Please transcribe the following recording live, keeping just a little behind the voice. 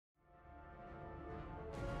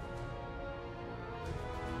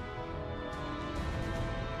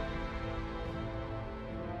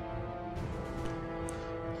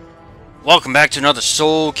Welcome back to another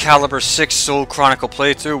Soul Calibur 6 Soul Chronicle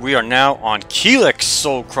playthrough. We are now on Kilik's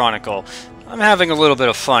Soul Chronicle. I'm having a little bit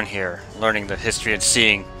of fun here, learning the history and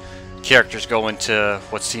seeing characters go into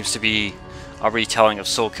what seems to be a retelling of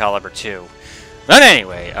Soul Calibur 2. But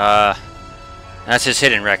anyway, that's his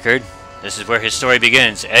hidden record. This is where his story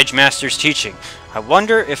begins. Edge Master's teaching. I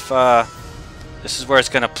wonder if this is where it's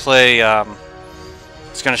going to play,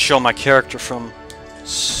 it's going to show my character from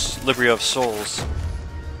Calibur of Souls.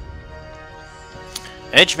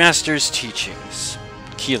 Edge Master's Teachings.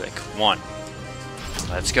 Kilik 1.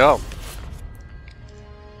 Let's go.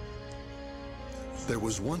 There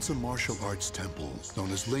was once a martial arts temple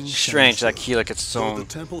known as Ling. Strange that Kilik gets its own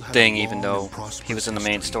thing, even though he was in the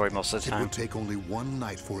main story most of the time. It would take only one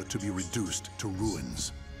night for it to be reduced to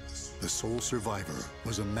ruins. The sole survivor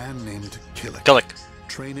was a man named Kilik.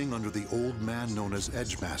 Training under the old man known as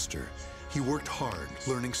Edge Master, he worked hard,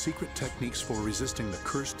 learning secret techniques for resisting the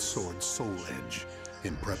cursed sword Soul Edge,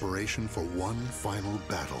 in preparation for one final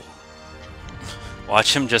battle.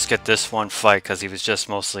 Watch him just get this one fight, because he was just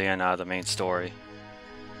mostly in the main story.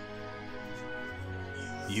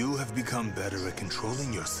 You have become better at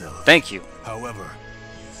controlling yourself. Thank you. However,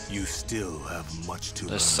 you still have much to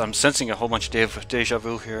learn. I'm sensing a whole bunch of deja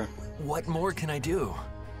vu here. What more can I do?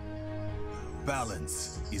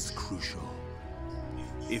 Balance is crucial.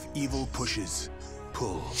 If evil pushes,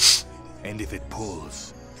 pull. And if it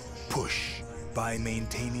pulls, push. By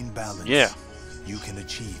maintaining balance, you can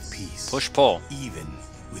achieve peace. Push-pull. Even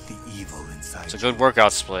with the evil inside. It's a good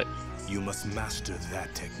workout split. You must master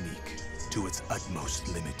that technique to its utmost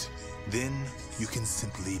limit. Then you can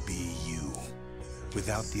simply be you,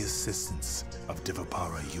 without the assistance of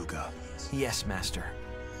Devapara Yuga. Yes, Master.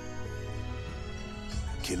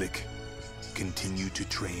 Kilik, continue to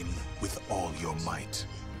train with all your might.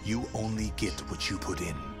 You only get what you put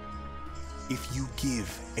in. If you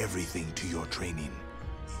give everything to your training,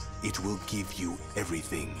 it will give you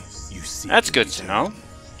everything you see. That's good to know.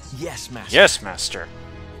 Yes, Master. Yes, Master.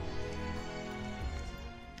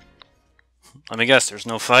 Let me guess, there's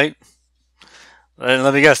no fight?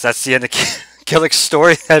 Let me guess, that's the end of Kilik's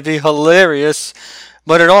story? That'd be hilarious.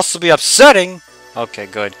 But it'd also be upsetting. Okay,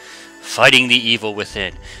 good. Fighting the evil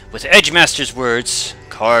within. With Edge Master's words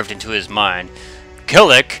carved into his mind,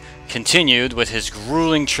 Kilik continued with his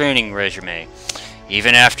grueling training regimen.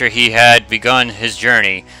 Even after he had begun his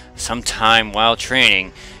journey, sometime while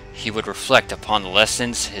training, he would reflect upon the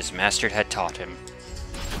lessons his master had taught him.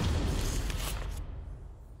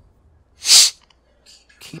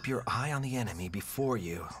 Keep your eye on the enemy before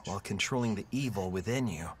you while controlling the evil within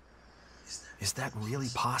you. Is that really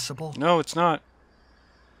possible? No, it's not.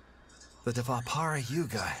 The Devapara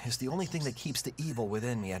Yuga is the only thing that keeps the evil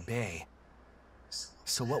within me at bay.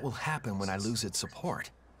 So what will happen when I lose its support?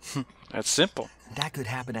 That's simple. That could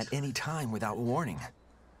happen at any time without warning.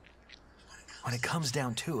 When it comes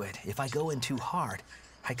down to it, if I go in too hard,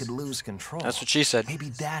 I could lose control. That's what she said. Maybe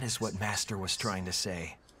that is what Master was trying to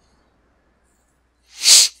say.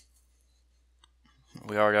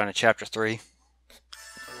 We already on to chapter 3.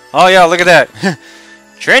 Oh yeah, look at that.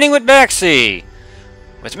 Training with Maxie.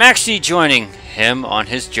 With Maxie joining him on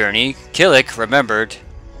his journey, Kilik remembered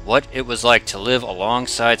what it was like to live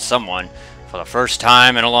alongside someone for the first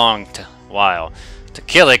time in a long while. To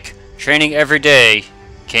Kilik, training every day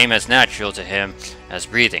came as natural to him as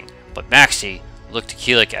breathing, but Maxie looked to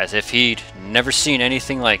Kilik as if he'd never seen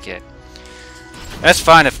anything like it. That's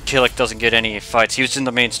fine if Kilik doesn't get any fights. He was in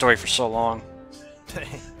the main story for so long.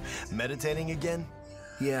 Meditating again?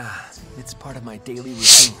 Yeah, it's part of my daily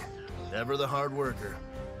routine. Never the hard worker.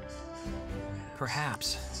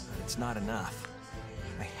 Perhaps, but it's not enough.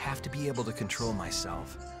 I have to be able to control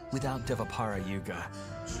myself without Devapara Yuga.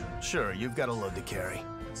 Sure, you've got a load to carry,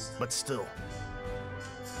 but still.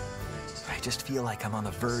 I just feel like I'm on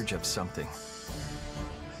the verge of something.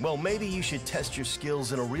 Well, maybe you should test your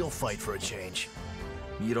skills in a real fight for a change.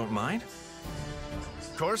 You don't mind?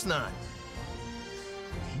 Of course not.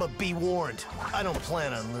 But be warned, I don't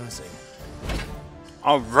plan on losing.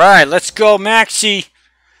 Alright, let's go, Maxie!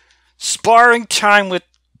 Sparring time with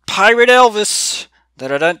Pirate Elvis!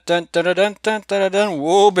 Dun dun dun dun dun dun dun dun.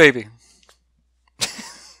 Whoa, baby.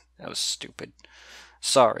 That was stupid.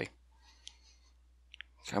 Sorry.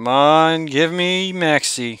 Come on, give me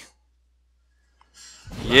Maxie.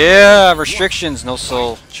 Yeah, restrictions, no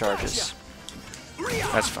soul charges.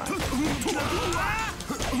 That's fine.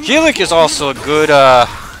 Kilik is also a good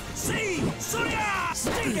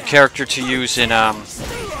character to use in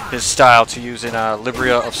his style to use in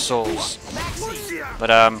Calibur of Souls. But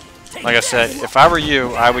like I said, if I were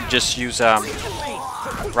you, I would just use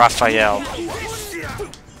Raphael.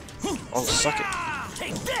 Oh, suck it.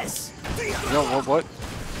 Yo, what?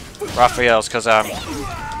 Raphael's, because,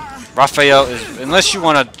 Raphael is, unless you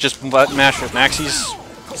want to just button mash with Maxie's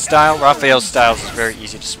style, Raphael's styles is very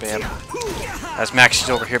easy to spam. As Maxie's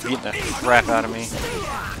over here beating the crap out of me.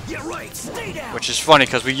 Which is funny,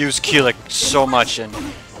 because we use Kilik so much, and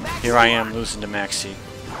here I am losing to Maxie.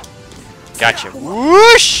 Gotcha.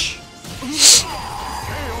 Whoosh!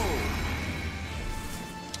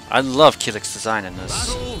 I love Kilik's design in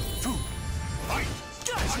this.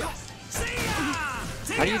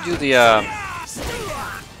 How do you do the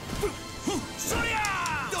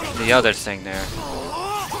other thing there?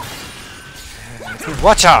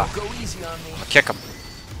 Watcha! I'll kick him.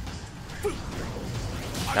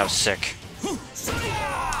 That was sick.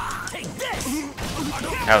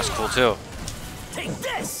 That was cool too.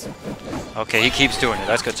 Okay, he keeps doing it.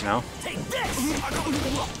 That's good to know.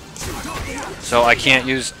 So I can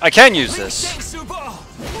use this.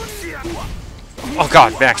 Oh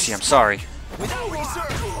god, Maxie, I'm sorry.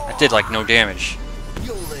 I did like no damage.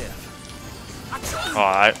 Oh,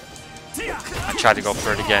 I tried to go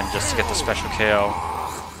for it again just to get the special KO.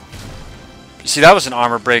 You see, that was an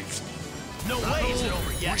armor break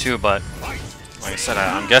too, but like I said,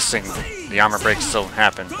 I'm guessing the armor break still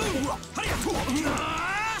happened.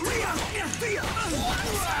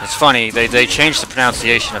 It's funny, they changed the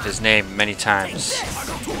pronunciation of his name many times.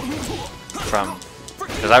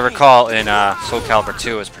 Because I recall in Soul Calibur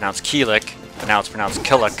 2 it's pronounced Kilik, and now it's pronounced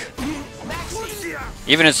Kilik.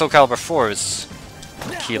 Even in Soul Calibur 4 it's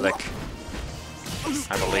Kilik,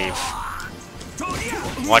 I believe.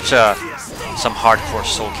 Watch some hardcore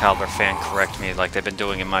Soul Calibur fan correct me like they've been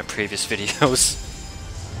doing in my previous videos.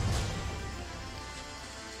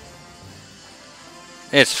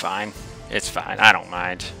 It's fine. It's fine. I don't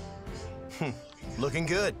mind. Looking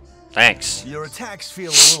good. Thanks. Your attacks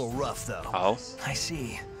feel a little rough, though. Oh? I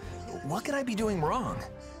see. What could I be doing wrong?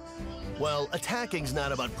 Well, attacking's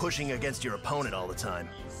not about pushing against your opponent all the time.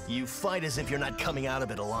 You fight as if you're not coming out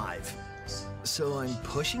of it alive. So I'm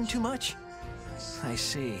pushing too much? I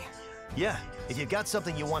see. Yeah, if you've got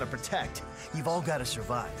something you want to protect, you've all got to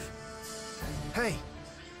survive. Hey,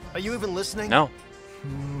 are you even listening? No.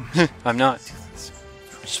 I'm not.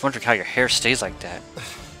 I'm just wondering how your hair stays like that.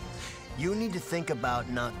 You need to think about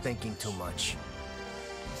not thinking too much.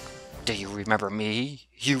 Do you remember me,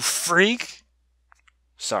 you freak?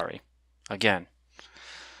 Sorry. Again.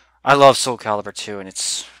 I love Soul Calibur 2 and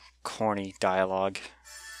its corny dialogue.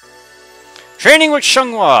 Training with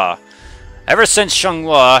Xianghua! Ever since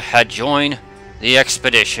Xianghua had joined the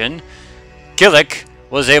expedition, Kilik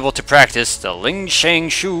was able to practice the Ling Shang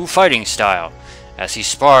Shu fighting style. As he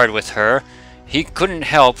sparred with her, he couldn't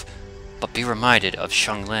help but be reminded of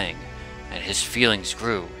Shang Lang, and his feelings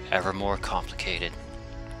grew ever more complicated.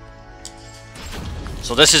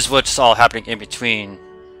 So this is what's all happening in between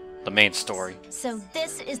the main story. So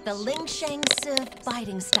this is the Ling Shang Su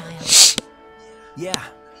fighting style. Yeah.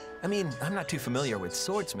 I mean, I'm not too familiar with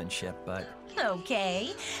swordsmanship, but...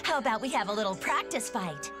 Okay. How about we have a little practice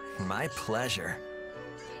fight? My pleasure.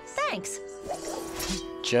 Thanks.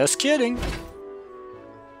 Just kidding.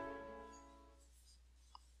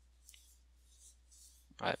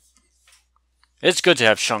 It's good to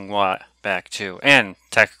have Xianghua back too, and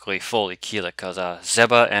technically fully Kilik, because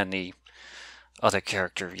Zeba and the other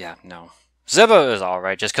character, yeah, no. Zeba is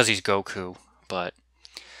alright, just because he's Goku, but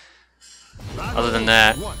other than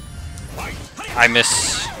that, I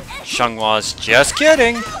miss Xianghua's. Just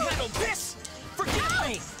kidding!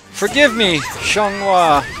 Forgive me,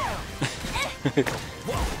 Xianghua!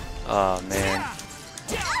 Oh man.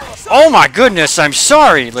 Oh my goodness, I'm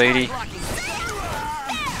sorry, lady!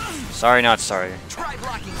 Sorry, not sorry.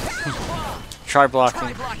 Try blocking.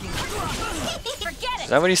 Is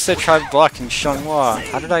that what he said? Try blocking Xianghua.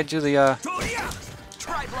 How did I do the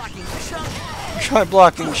Try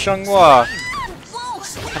blocking Xianghua.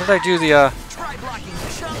 How did I do the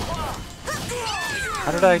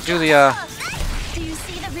How did I do the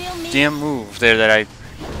damn move there that I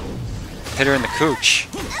hit her in the cooch?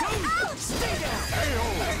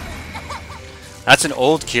 That's an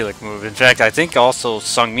old Kilik move. In fact, I think also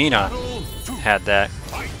Sungmina had that.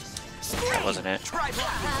 That wasn't it.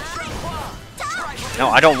 No,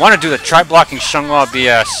 I don't want to do the try-blocking Xianghua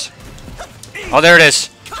BS. Oh, there it is.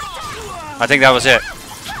 I think that was it.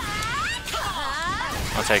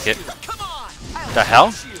 I'll take it. The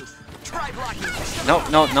hell? No,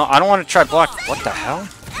 no, no, I don't want to try block. What the hell?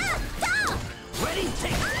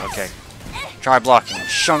 Okay. Try blocking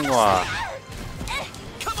Xianghua.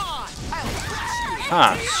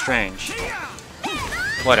 Huh, strange.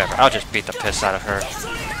 Whatever, I'll just beat the piss out of her.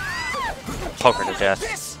 Poke her to death.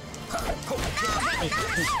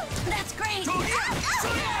 That's great.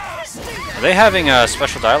 Are they having a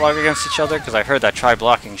special dialogue against each other? Because I heard that try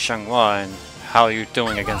blocking Shenghua and how are you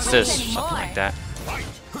doing against this? Something like that.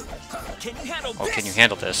 Oh, can you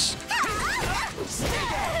handle this?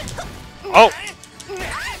 Oh!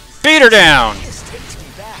 Beat her down!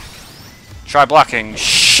 Try blocking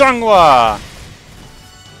Shenghua!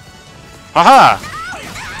 Haha!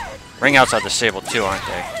 Ring outs are disabled too, aren't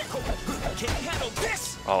they?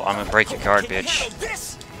 Oh, I'm gonna break your guard, bitch.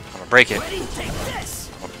 I'm gonna break it.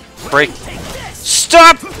 Break.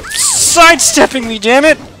 Stop sidestepping me, damn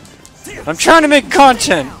it! I'm trying to make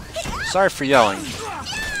content. Sorry for yelling.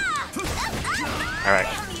 Alright.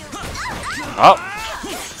 Oh!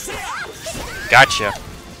 Gotcha.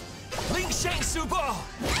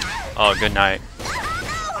 Oh, good night.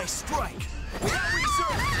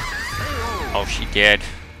 Oh, she dead.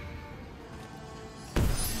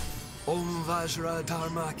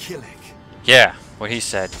 Yeah, what he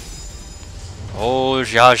said. Oh,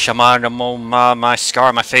 ja shamanamo my scar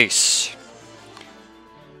on my face.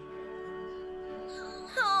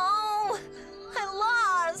 Oh, I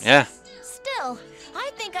lost. Yeah. Still, I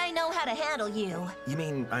think I know how to handle you. You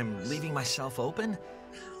mean I'm leaving myself open?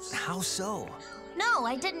 How so? No,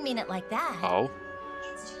 I didn't mean it like that. Oh.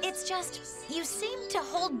 It's just, you seemed to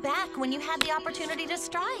hold back when you had the opportunity to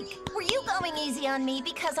strike. Were you going easy on me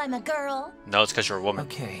because I'm a girl? No, it's because you're a woman.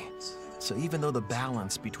 Okay, so even though the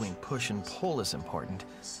balance between push and pull is important,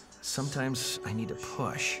 sometimes I need to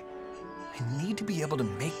push. I need to be able to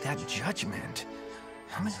make that judgment.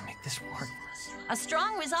 I'm gonna make this work. A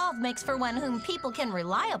strong resolve makes for one whom people can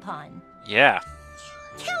rely upon. Yeah.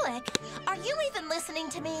 Kilik, are you even listening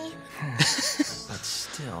to me? But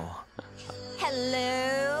still...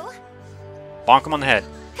 Hello? Bonk him on the head.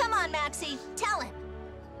 Come on, Maxie, tell him.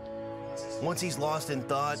 Once he's lost in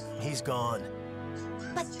thought, he's gone.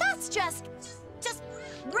 But that's just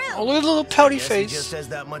rude. Oh, look at the little pouty Guess face. he just has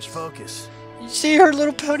that much focus. You see her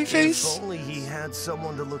little pouty face? If only he had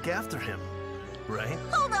someone to look after him, right?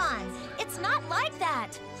 Hold on, it's not like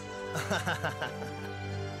that.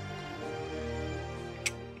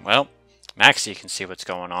 Well, Maxie can see what's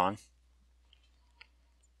going on.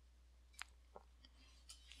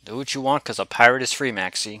 Do what you want, because a pirate is free,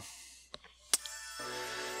 Maxie.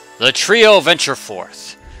 The trio venture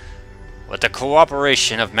forth. With the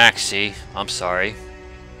cooperation of Maxie,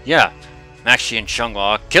 yeah, Maxie and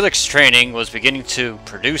Shenghua, Kilik's training was beginning to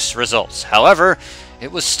produce results. However,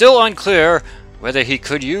 it was still unclear whether he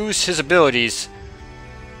could use his abilities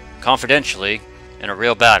confidentially in a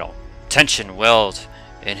real battle. Tension welled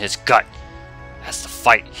in his gut as the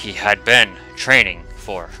fight he had been training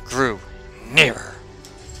for grew nearer.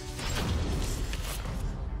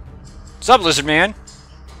 What's up, Lizard Man?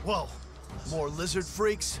 Whoa, more lizard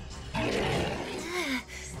freaks?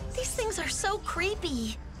 These things are so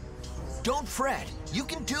creepy. Don't fret, you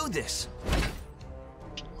can do this.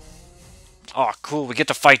 Oh, cool, we get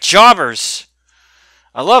to fight jobbers.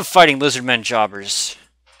 I love fighting lizard men jobbers.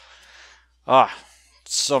 Ah,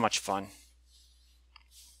 it's so much fun.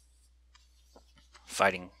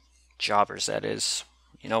 Fighting jobbers, that is.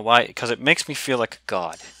 You know why? Because it makes me feel like a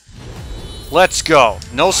god. Let's go.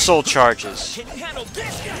 No soul charges.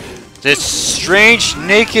 This strange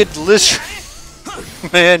naked lizard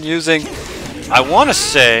man using, I want to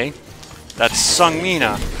say, that's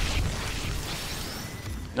Sungmina.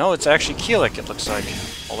 No, it's actually Kilik, it looks like.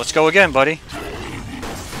 Well, let's go again, buddy.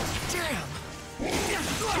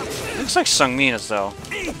 Looks like Sungmina's, though.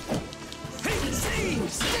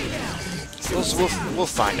 We'll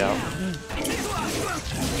find out.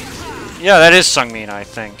 Yeah, that is Sungmina, I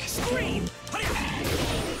think.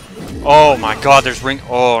 Oh my god, there's ring...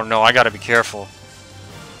 Oh no, I gotta be careful.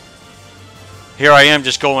 Here I am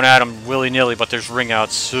just going at him willy-nilly, but there's ring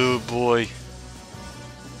outs. Oh boy.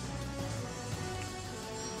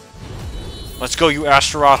 Let's go, you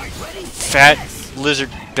Astaroth, fat lizard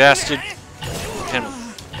bastard. Hit him.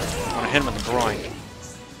 I'm gonna hit him in the groin.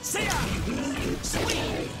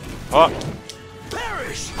 Oh!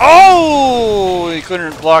 Oh! He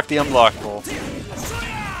couldn't block the unblockable.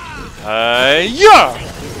 Yeah!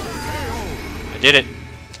 I did it.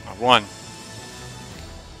 I won.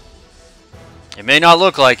 It may not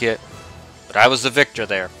look like it, but I was the victor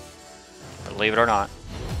there. Believe it or not.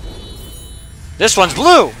 This one's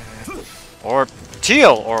blue! Or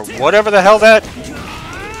teal, or whatever the hell that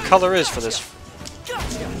color is for this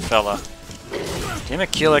fella. Damn it,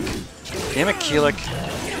 Kilik. Damn it, Kilik.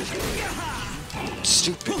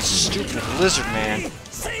 Stupid, stupid Lizard Man.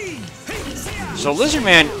 So Lizard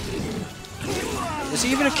Man, is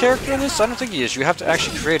he even a character in this? I don't think he is. You have to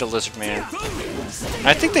actually create a Lizard Man. And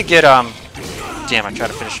I think they get, damn, I tried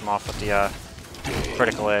to finish him off with the,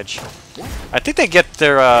 critical edge. I think they get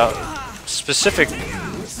their, specific,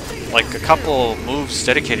 like a couple moves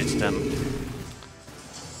dedicated to them.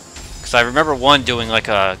 Because I remember one doing like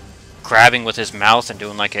a grabbing with his mouth and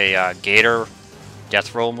doing like a gator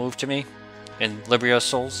death roll move to me in Librio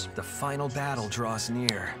Souls. The final battle draws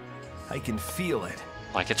near. I can feel it.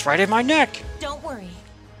 Like it's right in my neck. Don't worry.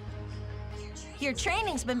 Your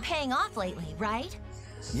training's been paying off lately, right?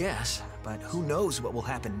 Yes, but who knows what will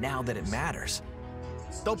happen now that it matters.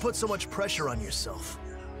 Don't put so much pressure on yourself.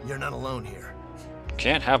 You're not alone here.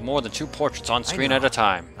 Can't have more than 2 portraits on screen know. at a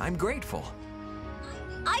time. I'm grateful.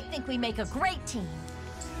 I think we make a great team.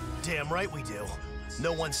 Damn right we do.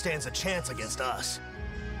 No one stands a chance against us.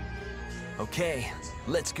 Okay,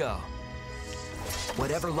 let's go.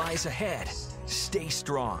 Whatever lies ahead, stay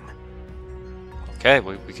strong. Okay,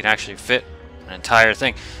 we can actually fit an entire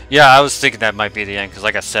thing. Yeah, I was thinking that might be the end, because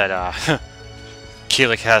like I said,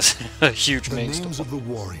 Kilik has a huge The main names story. of the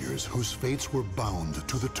warriors whose fates were bound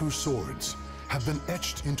to the 2 swords have been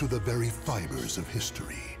etched into the very fibers of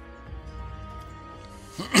history.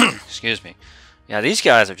 Excuse me. Yeah, these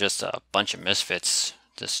guys are just a bunch of misfits,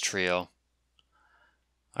 this trio.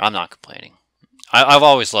 I'm not complaining. I've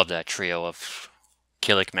always loved that trio of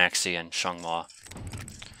Kilik, Maxi, and Xianghua.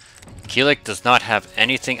 Kilik does not have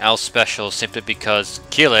anything else special simply because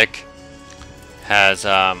Kilik has,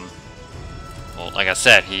 well, like I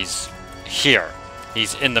said, he's here.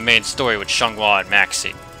 He's in the main story with Xianghua and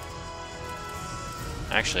Maxi.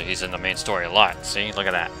 Actually, he's in the main story a lot. See? Look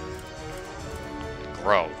at that.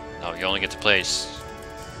 Grow. No, you only get to play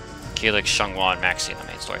Kilik, Xianghua, and Maxi in the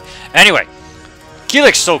main story. Anyway,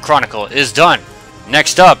 Kilik's Soul Chronicle is done.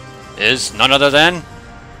 Next up is none other than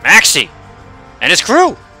Maxi and his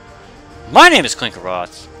crew. My name is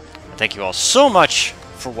Clinkeroith, and thank you all so much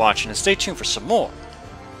for watching, and stay tuned for some more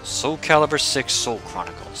Soul Calibur 6 Soul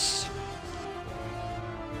Chronicles.